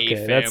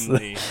gay That's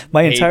family.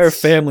 my entire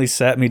hates- family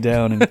sat me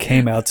down and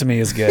came out to me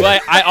as gay. Well,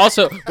 I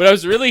also what I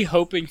was really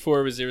hoping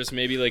for was there was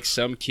maybe like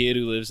some kid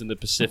who lives in the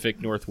Pacific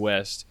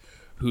Northwest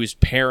whose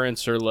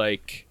parents are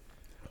like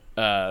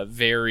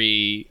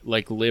very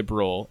like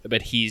liberal,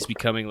 but he's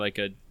becoming like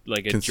a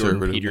Jordan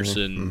Conservative,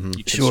 Peterson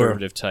yeah.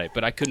 conservative type.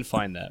 But I couldn't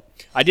find that.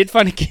 I did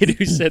find a kid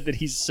who said that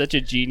he's such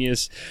a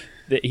genius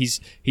that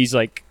he's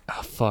like,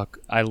 oh, fuck,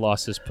 I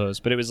lost this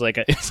post, but it was like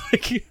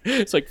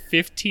it's like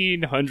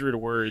 1,500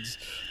 words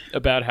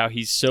about how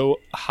he's so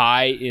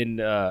high in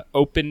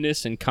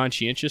openness and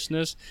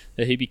conscientiousness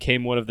that he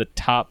became one of the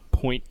top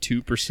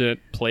 0.2%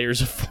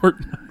 players of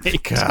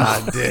Fortnite.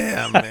 God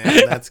damn,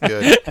 man, that's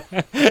good.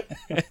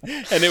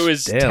 And it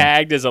was Damn.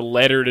 tagged as a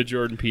letter to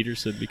Jordan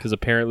Peterson because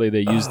apparently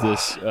they used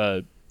this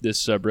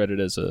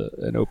subreddit as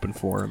an open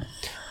forum.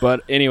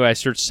 But anyway, I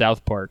searched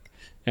South Park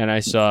and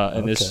I saw,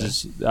 and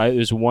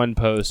there's one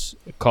post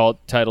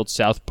titled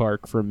 "South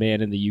Park for a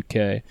Man in the UK."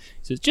 It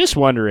says, "Just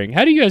wondering,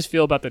 how do you guys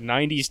feel about the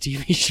 '90s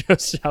TV show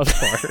South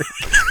Park?"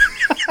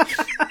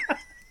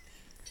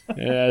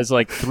 Yeah, it's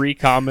like 3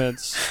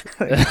 comments.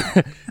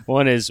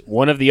 One is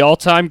one of the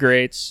all-time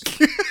greats,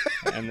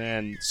 and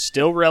then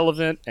still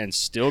relevant and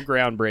still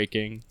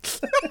groundbreaking,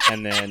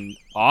 and then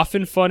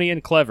often funny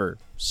and clever,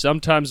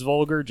 sometimes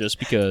vulgar just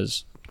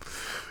because.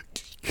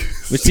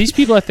 Which these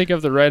people, I think,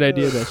 have the right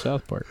idea about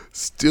South Park.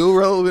 Still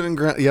relevant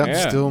and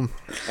Yeah. still.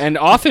 And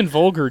often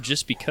vulgar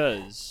just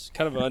because.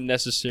 Kind of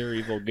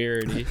unnecessary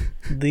vulgarity.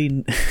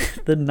 the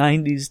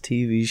 90s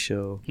TV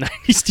show.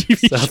 90s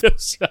TV show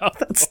South.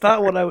 That's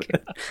not what I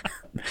would.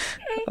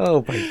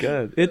 Oh my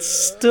god, it's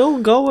still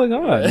going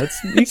on.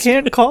 You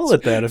can't call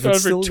it that if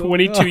it's Over still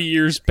going 22 on.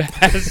 years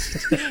past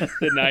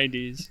the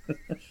 90s.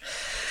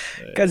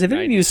 Guys, have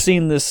any of you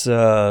seen this?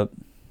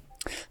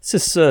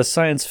 This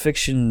science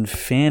fiction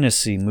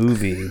fantasy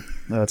movie.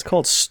 It's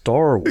called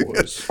Star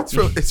Wars. It's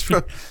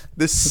from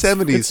the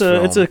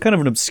 70s. It's a kind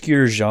of an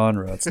obscure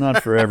genre. It's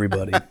not for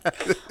everybody. But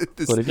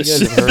if you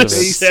guys have heard of it,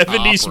 Space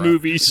 70s opera.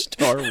 movie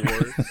Star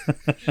Wars.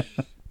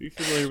 You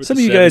familiar with some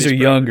the of you guys 70s are part?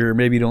 younger,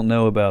 maybe don't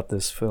know about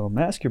this film.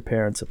 Ask your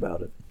parents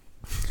about it.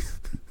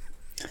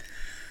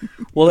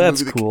 Well,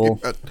 that's Movie that cool.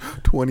 came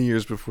out 20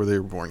 years before they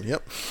were born.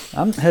 Yep.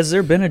 Has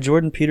there been a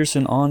Jordan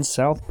Peterson on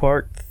South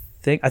Park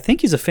thing? I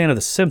think he's a fan of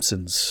The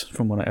Simpsons.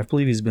 From what I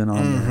believe he's been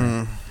on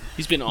there.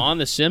 He's been on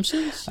The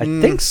Simpsons? I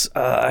think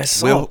I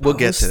saw. We'll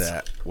get to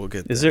that. We'll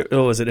get. Is there?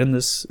 Oh, is it in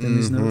these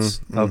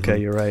notes? Okay,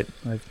 you're right.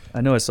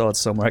 I know I saw it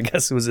somewhere. I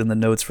guess it was in the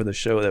notes for the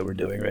show that we're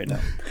doing right now.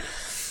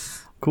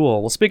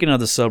 Cool. Well, speaking of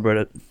the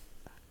subreddit,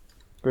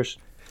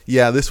 Christian.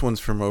 Yeah, this one's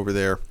from over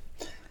there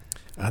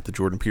at the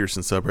Jordan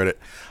Peterson subreddit.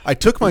 I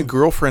took my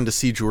girlfriend to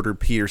see Jordan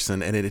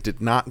Peterson, and it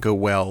did not go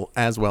well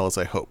as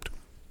I hoped.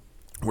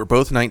 We're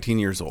both 19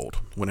 years old.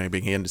 When I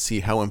began to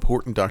see how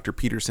important Dr.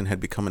 Peterson had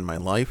become in my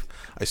life,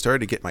 I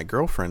started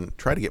to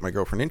try to get my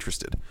girlfriend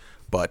interested,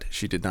 but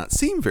she did not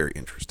seem very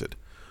interested.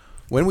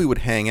 When we would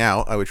hang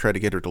out, I would try to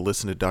get her to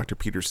listen to Dr.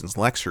 Peterson's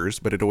lectures,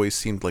 but it always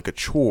seemed like a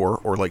chore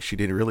or like she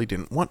really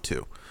didn't want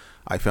to.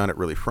 I found it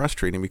really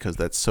frustrating because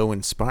that's so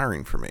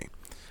inspiring for me.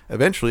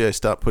 Eventually, I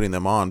stopped putting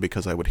them on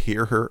because I would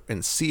hear her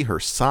and see her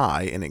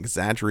sigh in an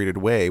exaggerated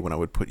way when I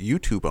would put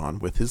YouTube on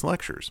with his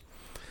lectures.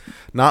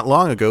 Not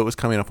long ago, it was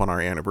coming up on our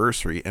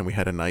anniversary, and we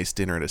had a nice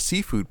dinner at a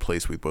seafood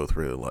place we both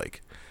really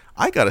like.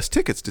 I got us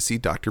tickets to see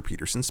Dr.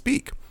 Peterson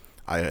speak.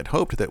 I had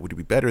hoped that would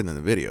be better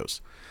than the videos.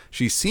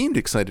 She seemed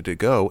excited to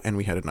go, and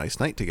we had a nice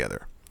night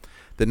together.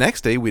 The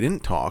next day, we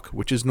didn't talk,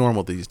 which is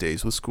normal these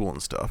days with school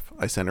and stuff.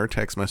 I sent her a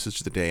text message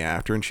the day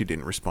after, and she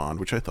didn't respond,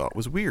 which I thought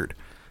was weird.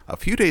 A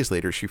few days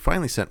later, she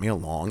finally sent me a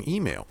long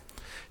email.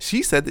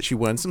 She said that she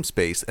wanted some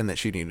space and that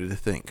she needed to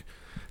think.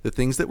 That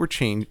things were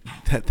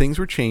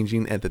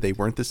changing and that they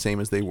weren't the same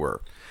as they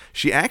were.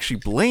 She actually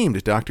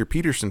blamed Dr.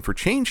 Peterson for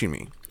changing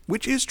me,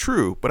 which is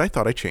true, but I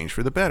thought I changed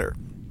for the better.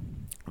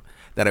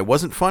 That I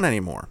wasn't fun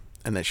anymore,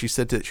 and that she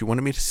said that she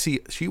wanted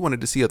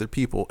to see other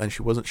people, and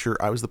she wasn't sure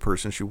I was the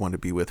person she wanted to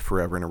be with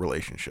forever in a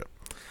relationship.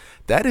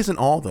 That isn't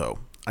all, though.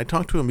 I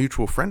talked to a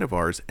mutual friend of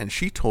ours, and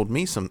she told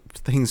me some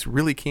things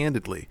really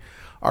candidly.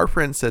 Our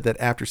friend said that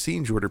after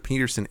seeing Jordan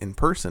Peterson in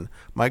person,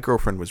 my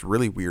girlfriend was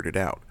really weirded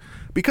out.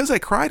 Because I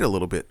cried a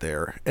little bit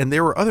there, and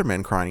there were other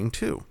men crying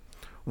too.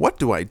 What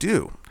do I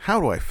do? How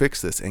do I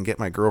fix this and get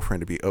my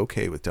girlfriend to be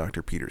okay with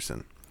Dr.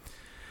 Peterson?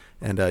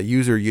 And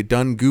user You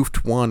Done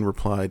Goofed 1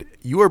 replied,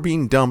 "You are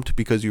being dumped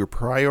because you are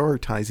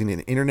prioritizing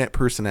an internet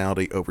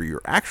personality over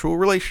your actual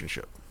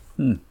relationship."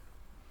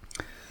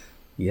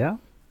 Yeah.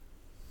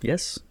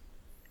 Yes.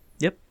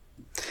 Yep.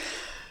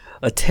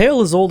 A tale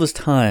as old as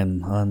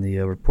time on the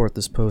Report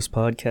This Post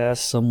podcast.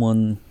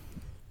 Someone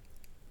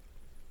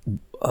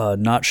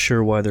not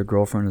sure why their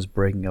girlfriend is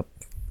breaking up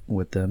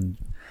with them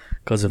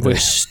because of their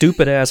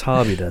stupid-ass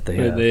hobby that they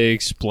have. They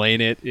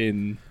explain it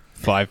in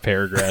 5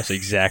 paragraphs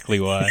exactly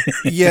why.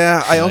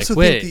 Yeah, I also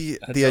think the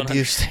idea...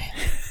 Understand.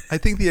 I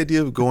think the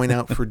idea of going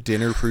out for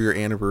dinner for your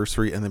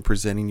anniversary and then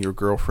presenting your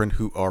girlfriend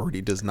who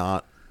already does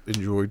not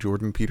enjoy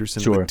Jordan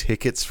Peterson with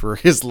tickets for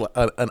his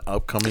an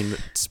upcoming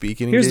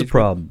speaking Here's engagement. the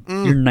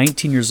problem. You're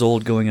 19 years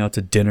old going out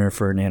to dinner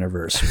for an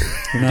anniversary.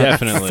 You're not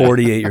Definitely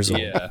 48 years old.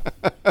 Yeah.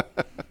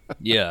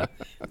 Yeah.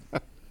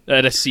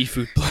 At a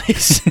seafood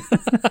place.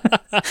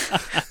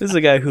 This is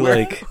a guy who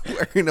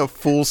wearing a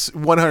full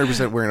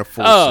 100% wearing a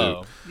full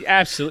suit.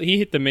 Absolutely. He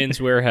hit the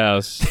Men's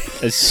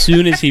Warehouse as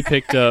soon as he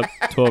picked up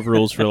 12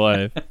 Rules for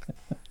Life.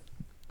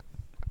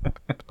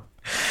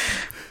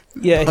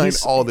 Yeah, Behind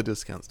all the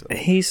discount stuff.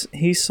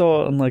 He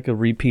saw like a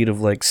repeat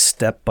of like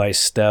step by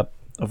step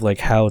of like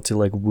how to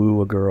like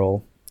woo a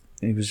girl.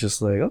 He was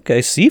just like,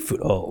 okay,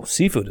 seafood. Oh,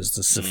 seafood is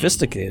the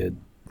sophisticated.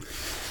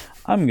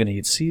 I'm gonna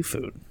eat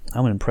seafood.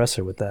 I'm gonna impress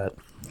her with that.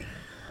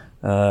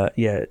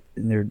 Yeah,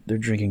 and they're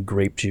drinking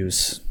grape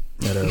juice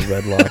at a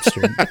Red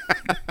Lobster.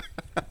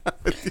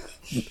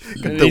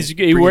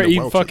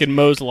 He fucking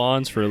mows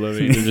lawns for a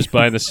living. They're just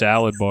buying the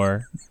salad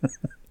bar.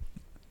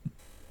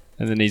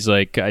 And then he's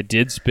like, I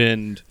did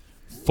spend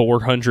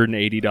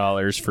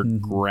 $480 for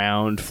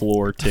ground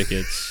floor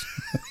tickets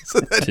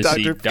to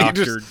see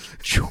Dr.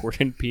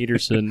 Jordan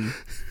Peterson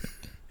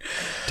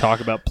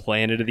talk about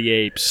Planet of the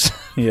Apes.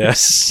 Yeah.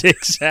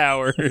 6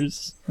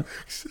 hours.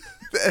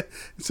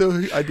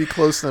 So I'd be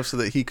close enough so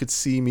that he could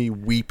see me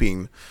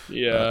weeping.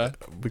 Yeah.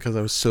 Because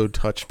I was so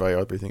touched by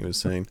everything he was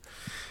saying.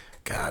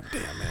 God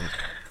damn, man.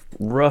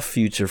 Rough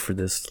future for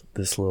this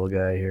little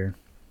guy here.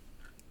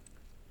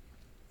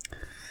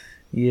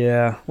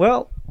 Yeah.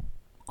 Well,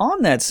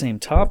 on that same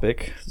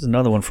topic, there's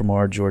another one from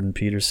our Jordan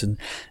Peterson.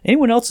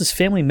 Anyone else's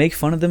family make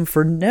fun of them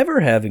for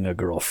never having a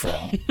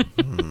girlfriend?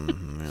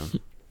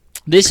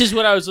 This is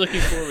what I was looking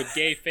for with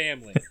gay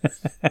family.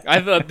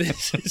 I thought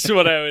this is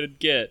what I would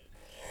get.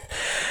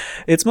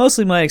 It's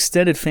mostly my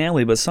extended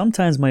family, but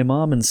sometimes my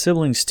mom and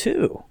siblings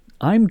too.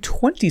 I'm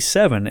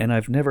 27 and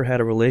I've never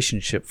had a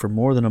relationship for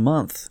more than a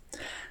month.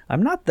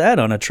 I'm not that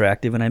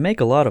unattractive and I make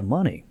a lot of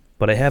money,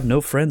 but I have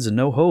no friends and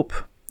no hope.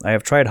 I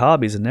have tried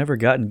hobbies and never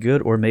gotten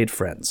good or made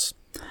friends.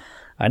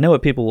 I know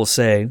what people will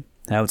say,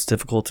 how it's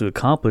difficult to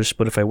accomplish,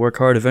 but if I work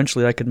hard,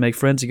 eventually I could make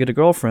friends and get a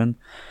girlfriend.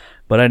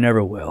 But I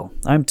never will.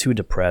 I'm too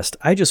depressed.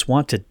 I just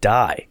want to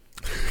die.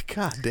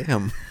 God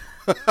damn.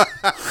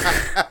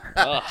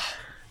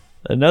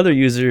 Another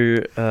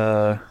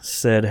user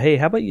said, hey,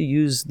 how about you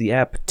use the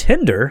app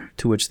Tinder?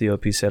 To which the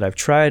OP said, I've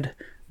tried,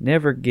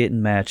 never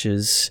getting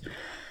matches.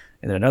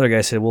 And then another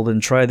guy said, well, then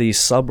try the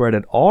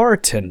subreddit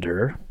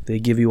r-Tinder. They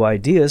give you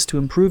ideas to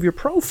improve your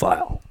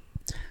profile.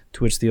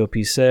 To which the OP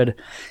said,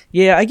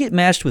 yeah, I get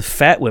matched with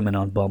fat women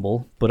on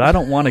Bumble, but I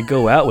don't want to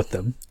go out with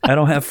them. I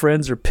don't have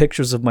friends or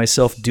pictures of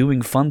myself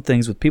doing fun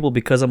things with people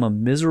because I'm a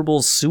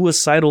miserable,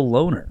 suicidal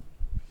loner.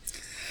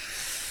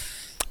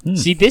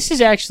 See, this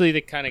is actually the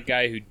kind of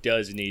guy who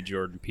does need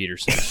Jordan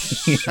Peterson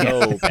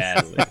so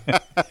badly.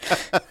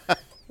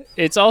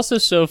 It's also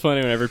so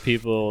funny whenever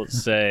people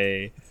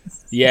say,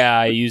 yeah,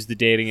 I use the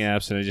dating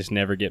apps and I just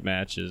never get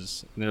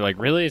matches. And they're like,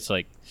 really? It's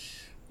like,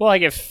 well, I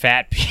get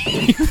fat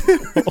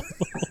people.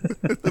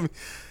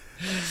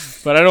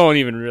 But I don't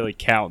even really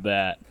count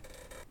that.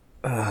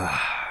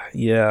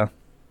 Yeah.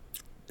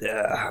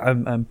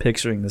 I'm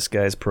picturing this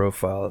guy's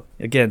profile.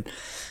 Again,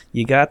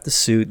 you got the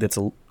suit that's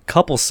a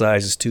couple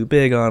sizes too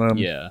big on him.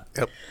 Yeah.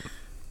 Yep.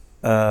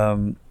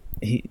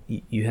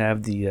 You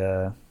have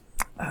the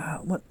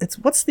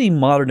what's the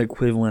modern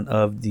equivalent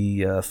of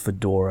the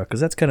fedora? Because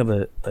that's kind of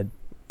a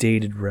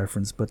dated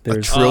reference. But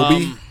there's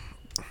Trilby.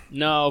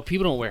 No,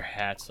 people don't wear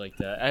hats like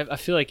that. I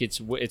feel like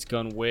it's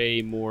gone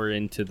way more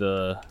into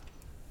the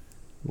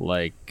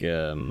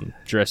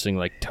dressing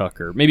like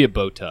Tucker, maybe a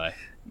bow tie.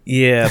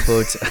 Yeah,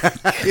 bow tie.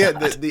 Yeah,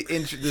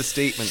 the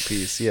statement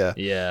piece. Yeah.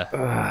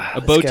 Yeah,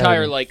 a bow tie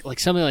or like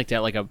something like that,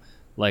 like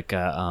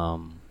a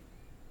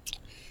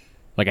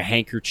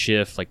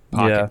handkerchief, like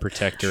pocket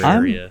protector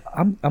area.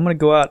 I'm gonna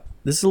go out.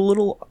 This is a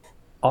little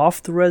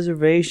off the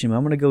reservation. But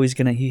I'm gonna go.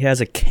 He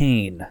has a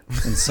cane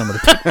in some of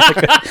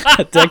the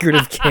a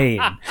decorative cane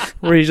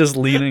where he's just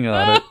leaning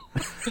on it.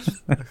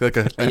 Like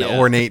an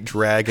ornate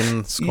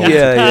dragon sculpture.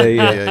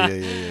 Yeah.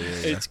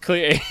 It's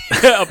clear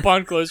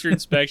upon closer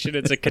inspection,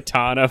 it's a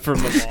katana from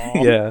the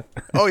mall. Yeah.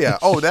 Oh yeah.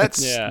 Oh,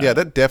 that's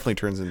that definitely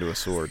turns into a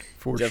sword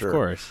for sure. Of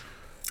course.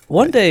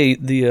 One day,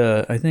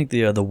 I think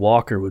the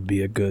Walker would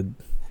be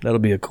that'll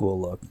be a cool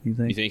look. You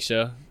think? You think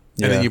so?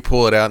 Yeah. And then you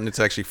pull it out, and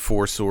it's actually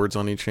 4 swords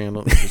on each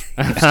handle. You just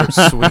start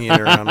swinging it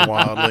around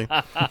wildly.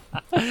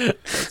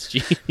 That's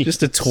genius.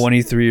 Just a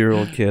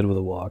 23-year-old kid with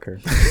a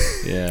Walker.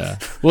 Yeah.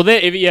 Well,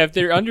 if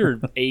they're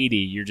under 80,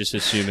 you're just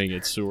assuming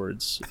it's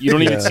swords. You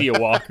don't even see a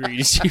walker; you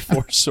just see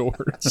 4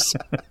 swords.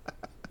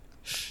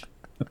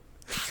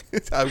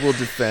 I will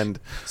defend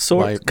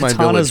my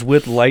katanas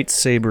with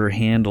lightsaber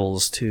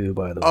handles too.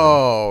 By the way.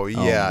 Oh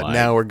yeah, Oh,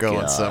 now we're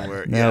going God.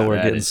 somewhere. Now we're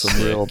that getting is some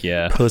sick, real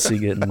pussy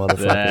getting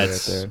motherfucker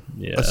right there.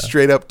 Yeah. A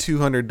straight up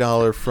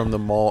 $200 from the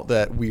mall,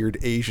 that weird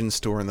Asian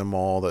store in the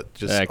mall that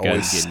just That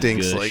always guy's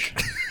getting stinks gush.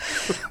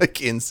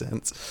 like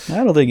incense.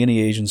 I don't think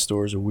any Asian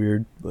stores are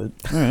weird, but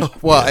all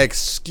right. Well,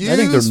 excuse me. I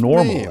think they're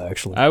normal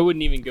actually. I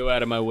wouldn't even go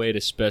out of my way to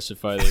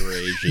specify they were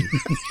Asian.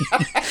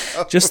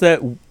 Just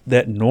that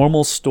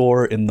normal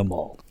store in the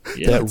mall.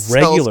 Yeah. That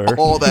regular, Sells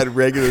all that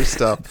regular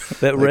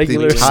stuff. that Like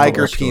regular the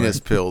tiger store. penis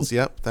pills.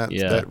 Yep,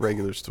 Yeah. that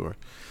regular store.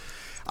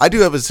 I do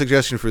have a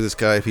suggestion for this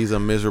guy. If he's a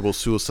miserable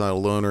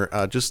suicidal loner,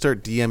 just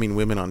start DMing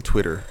women on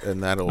Twitter,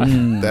 and that'll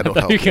help.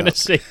 You're you gonna out.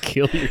 say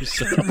kill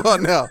yourself. Well,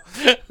 no.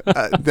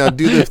 Now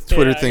do the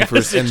Twitter thing I got a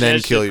first, and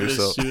then kill suggestion for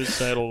yourself. the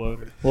Suicidal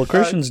loner. Well,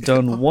 Christian's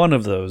done one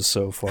of those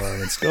so far,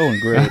 and it's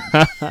going great.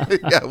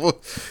 Yeah,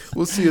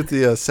 we'll see if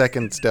the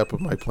second step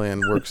of my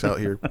plan works out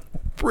here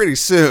pretty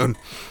soon.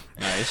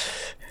 Nice.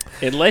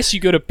 Unless you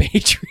go to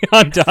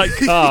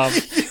patreon.com.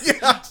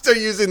 Yeah, start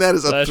using that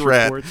as a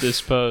threat. report this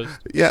post.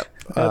 Yep.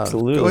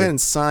 Absolutely. Go ahead and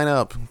sign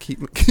up.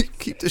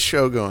 Keep the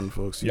show going,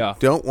 folks. You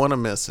don't want to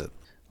miss it.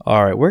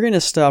 All right, we're going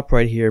to stop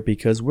right here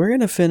because we're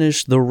going to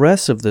finish the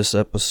rest of this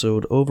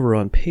episode over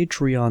on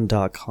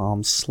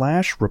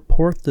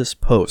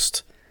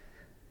patreon.com/reportthispost.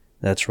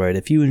 That's right.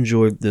 If you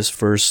enjoyed this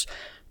first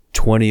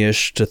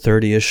 20-ish to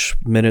 30-ish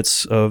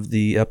minutes of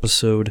the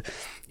episode,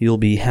 you'll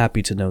be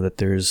happy to know that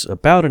there's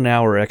about an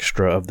hour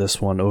extra of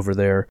this one over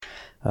there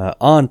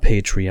on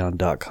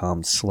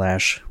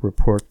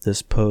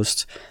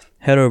patreon.com/reportthispost.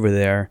 Head over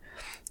there.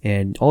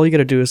 And all you got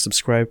to do is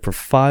subscribe for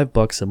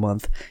 $5 a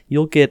month.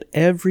 You'll get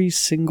every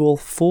single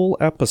full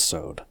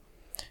episode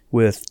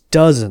with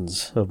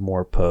dozens of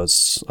more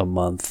posts a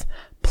month,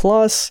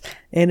 plus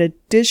an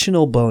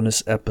additional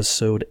bonus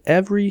episode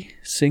every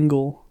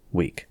single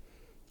week.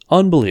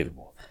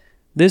 Unbelievable.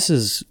 This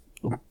is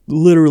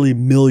literally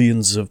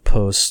millions of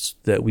posts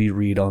that we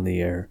read on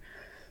the air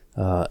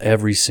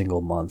every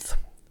single month.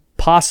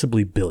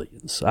 Possibly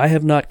billions. I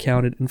have not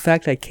counted. In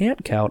fact, I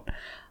can't count.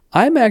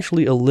 I'm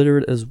actually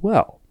illiterate as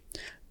well.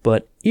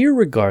 But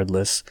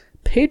irregardless,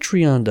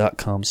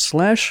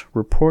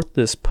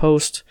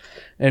 patreon.com/reportthispost,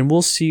 and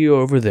we'll see you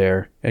over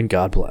there, and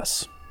God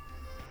bless.